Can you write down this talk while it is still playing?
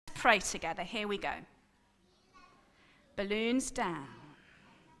pray together. Here we go. Balloons down.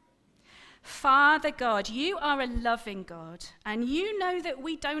 Father God, you are a loving God, and you know that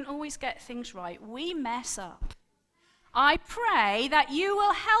we don't always get things right. We mess up. I pray that you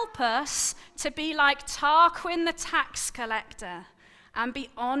will help us to be like Tarquin the tax collector and be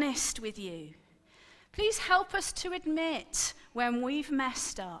honest with you. Please help us to admit when we've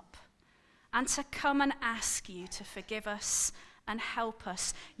messed up and to come and ask you to forgive us and help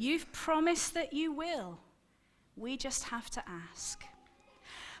us. You've promised that you will. We just have to ask.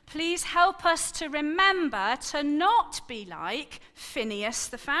 Please help us to remember to not be like Phinehas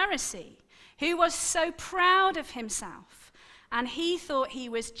the Pharisee, who was so proud of himself, and he thought he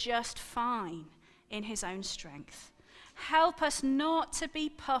was just fine in his own strength. Help us not to be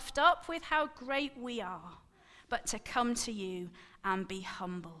puffed up with how great we are, but to come to you and be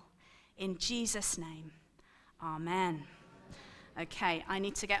humble. In Jesus' name, amen. Okay, I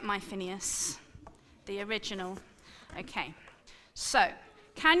need to get my Phinehas, the original. Okay, so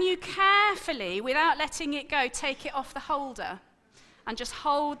can you carefully, without letting it go, take it off the holder and just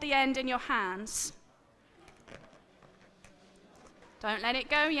hold the end in your hands? Don't let it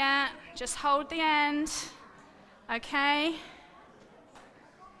go yet. Just hold the end. Okay?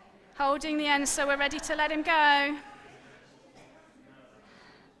 Holding the end so we're ready to let him go.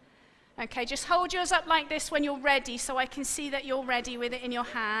 Okay, just hold yours up like this when you're ready so I can see that you're ready with it in your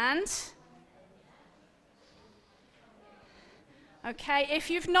hand. Okay,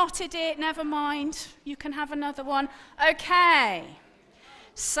 if you've knotted it, never mind. You can have another one. Okay.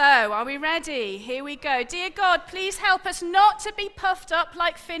 So, are we ready? Here we go. Dear God, please help us not to be puffed up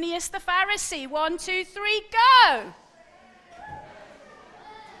like Phinehas the Pharisee. 1, 2, 3, go!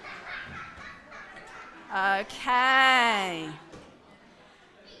 Okay.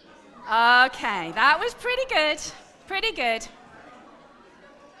 Okay, that was pretty good. Pretty good.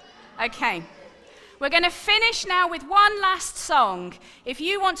 Okay. We're going to finish now with one last song. If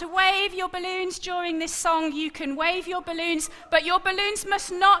you want to wave your balloons during this song, you can wave your balloons, but your balloons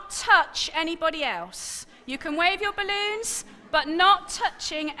must not touch anybody else. You can wave your balloons, but not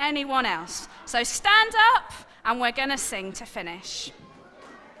touching anyone else. So stand up, and we're going to sing to finish.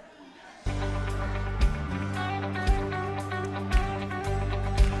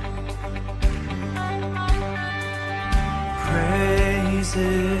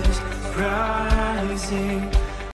 Praises rising